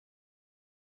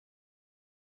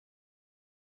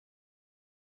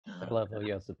I love how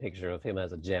you have the picture of him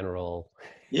as a general.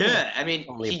 Yeah, I mean,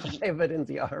 Only a private in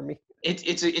the army.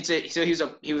 So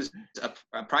he was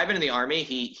a private in the army.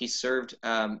 He served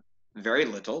very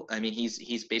little. I mean,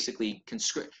 he's basically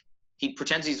conscript. He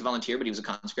pretends he's a volunteer, but he was a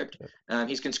conscript.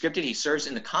 He's conscripted. He serves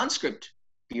in the conscript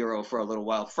bureau for a little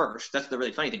while first. That's the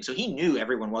really funny thing. So he knew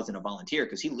everyone wasn't a volunteer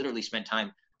because he literally spent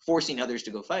time forcing others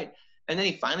to go fight. And then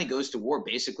he finally goes to war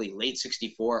basically late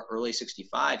 64, early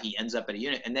 65. He ends up at a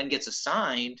unit and then gets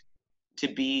assigned to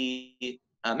be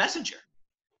a messenger.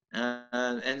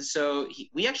 And so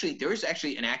there was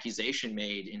actually an accusation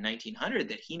made in 1900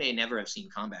 that he may never have seen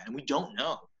combat. And we don't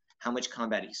know how much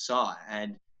combat he saw.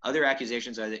 And other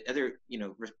accusations are that other,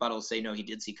 rebuttals say, no, he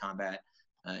did see combat,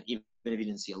 even if he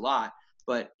didn't see a lot.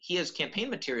 But he has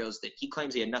campaign materials that he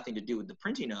claims he had nothing to do with the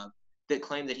printing of that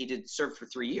claim that he did serve for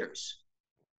 3 years,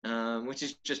 which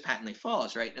is just patently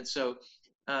false, right? And so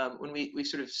when we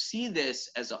sort of see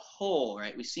this as a whole,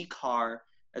 right, we see Carr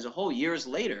as a whole years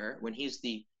later when he's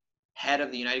the head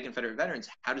of the United Confederate Veterans.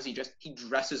 How does he dress? He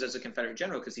dresses as a Confederate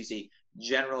general because he's a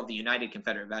general of the United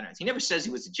Confederate Veterans. He never says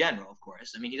he was a general, of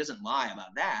course. I mean, he doesn't lie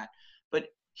about that, but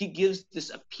he gives this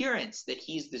appearance that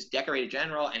he's this decorated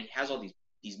general and he has all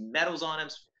these medals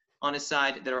on his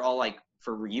side that are all like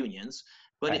for reunions,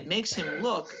 but it makes him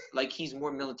look like he's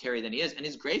more military than he is. And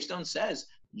his gravestone says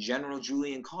General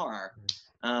Julian Carr,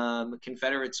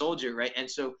 Confederate soldier, right? And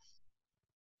so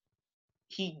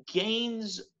he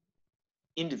gains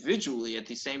individually at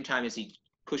the same time as he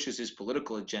pushes his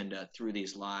political agenda through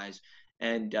these lies.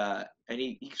 And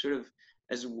he sort of,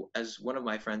 as one of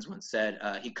my friends once said,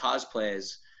 he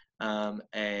cosplays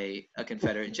a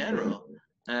Confederate general.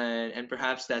 And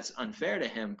perhaps that's unfair to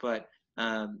him, but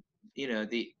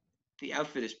the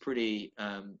outfit is pretty.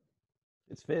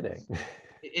 It's fitting.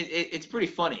 It's pretty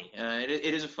funny.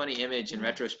 It is a funny image in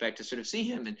retrospect to sort of see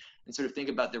him and sort of think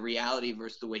about the reality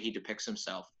versus the way he depicts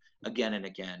himself again and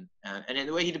again, and in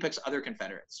the way he depicts other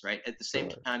Confederates. Right at the same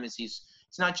time as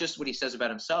it's not just what he says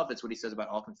about himself; it's what he says about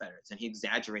all Confederates, and he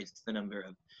exaggerates the number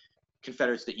of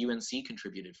Confederates that UNC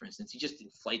contributed, for instance. He just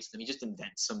inflates them. He just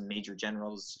invents some major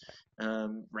generals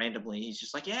randomly. He's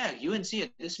just like, yeah, UNC had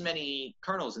this many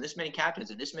colonels and this many captains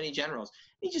and this many generals.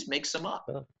 He just makes them up.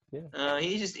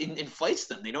 He just inflates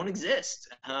them. They don't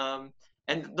exist.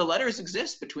 And the letters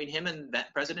exist between him and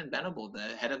President Venable,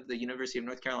 the head of the University of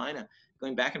North Carolina,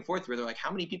 going back and forth where they're like,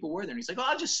 how many people were there? And he's like, oh,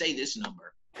 I'll just say this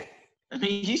number. I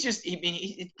mean,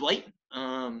 it's blatant.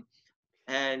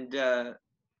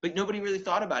 But nobody really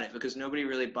thought about it because nobody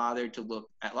really bothered to look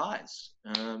at lies.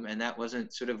 And that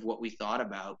wasn't sort of what we thought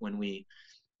about when we,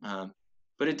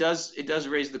 but it does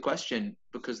raise the question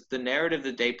because the narrative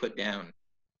that they put down,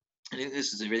 I think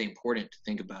this is really important to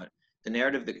think about. The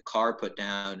narrative that Carr put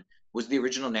down was the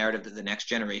original narrative that the next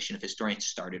generation of historians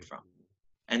started from.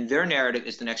 And their narrative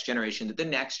is the next generation,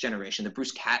 that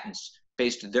Bruce Catton's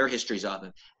based their histories off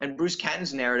of. And Bruce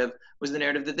Catton's narrative was the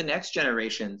narrative that the next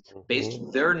generation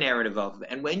based their narrative off of.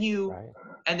 And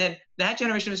and then that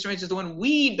generation of historians is the one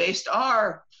we based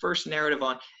our first narrative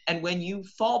on. And when you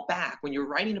fall back, when you're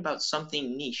writing about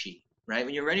something niche, right?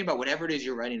 When you're writing about whatever it is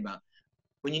you're writing about,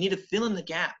 when you need to fill in the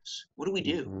gaps, what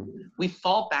do? We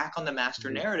fall back on the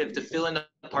master narrative to fill in the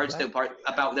parts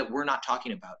that we're not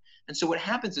talking about. And so what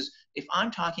happens is if I'm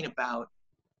talking about,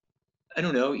 I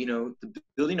don't know, the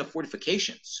building of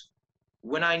fortifications,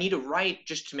 when I need to write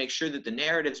just to make sure that the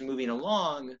narrative's moving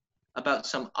along about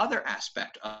some other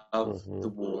aspect of the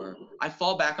war, I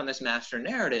fall back on this master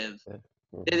narrative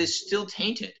that is still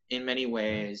tainted in many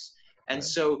ways. And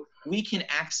so we can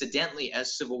accidentally,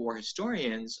 as Civil War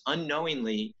historians,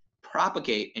 unknowingly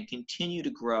propagate and continue to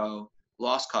grow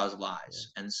lost cause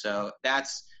lies. And so that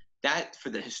for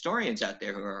the historians out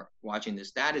there who are watching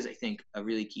this, that is, I think, a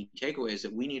really key takeaway is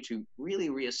that we need to really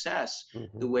reassess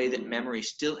the way that memory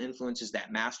still influences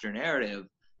that master narrative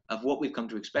of what we've come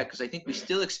to expect. Because I think we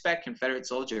still expect Confederate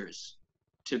soldiers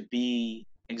to be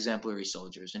exemplary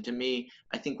soldiers. And to me,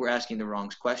 I think we're asking the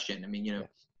wrong question. I mean,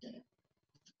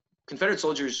 Confederate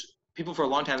soldiers, people for a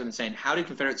long time have been saying, how did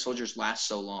Confederate soldiers last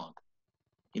so long?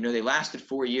 They lasted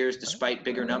 4 years despite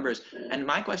bigger numbers. And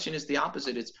my question is the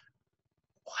opposite. It's,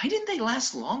 why didn't they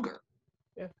last longer?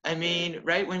 I mean,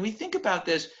 right, when we think about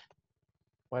this.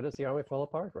 Why does the army fall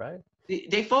apart, right?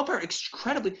 They fall apart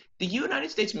incredibly. The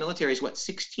United States military is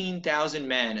 16,000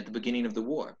 men at the beginning of the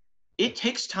war. It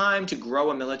takes time to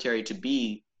grow a military to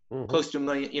be close to a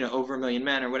million, over 1 million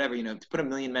men or whatever, to put 1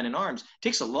 million men in arms. It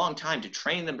takes a long time to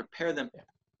train them, prepare them.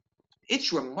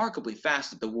 It's remarkably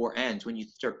fast that the war ends when you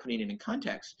start putting it in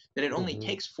context, that it only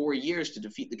takes 4 years to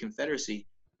defeat the Confederacy.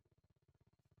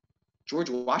 George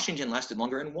Washington lasted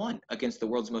longer and won against the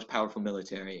world's most powerful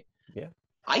military.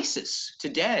 ISIS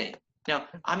today. Now,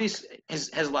 obviously,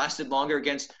 has lasted longer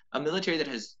against a military that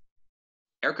has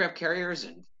aircraft carriers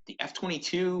and the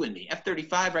F-22 and the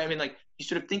F-35, right? I mean, like, you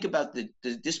sort of think about the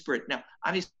disparate. Now,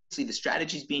 obviously, the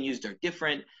strategies being used are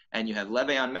different, and you have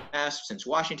levee en masse since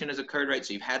Washington has occurred, right?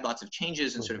 So you've had lots of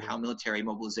changes in sort of how military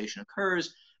mobilization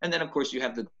occurs. And then, of course, you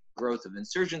have the growth of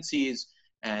insurgencies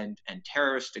and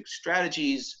terroristic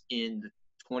strategies in the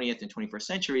 20th and 21st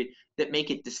century that make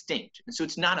it distinct. And so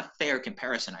it's not a fair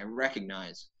comparison, I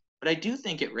recognize. But I do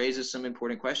think it raises some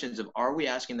important questions of, are we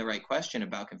asking the right question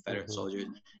about Confederate soldiers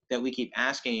that we keep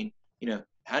asking, you know,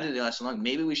 how did they last so long?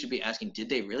 Maybe we should be asking, did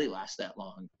they really last that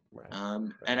long? Right.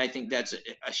 And I think that's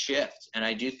a shift. And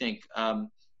I do think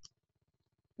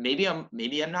maybe I'm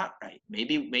not right.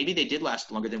 Maybe they did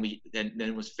last longer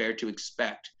than was fair to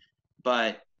expect.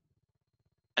 But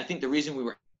I think the reason we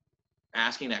were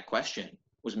asking that question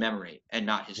was memory and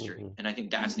not history. And I think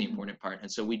that's the important part.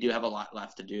 And so we do have a lot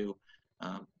left to do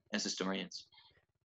as historians.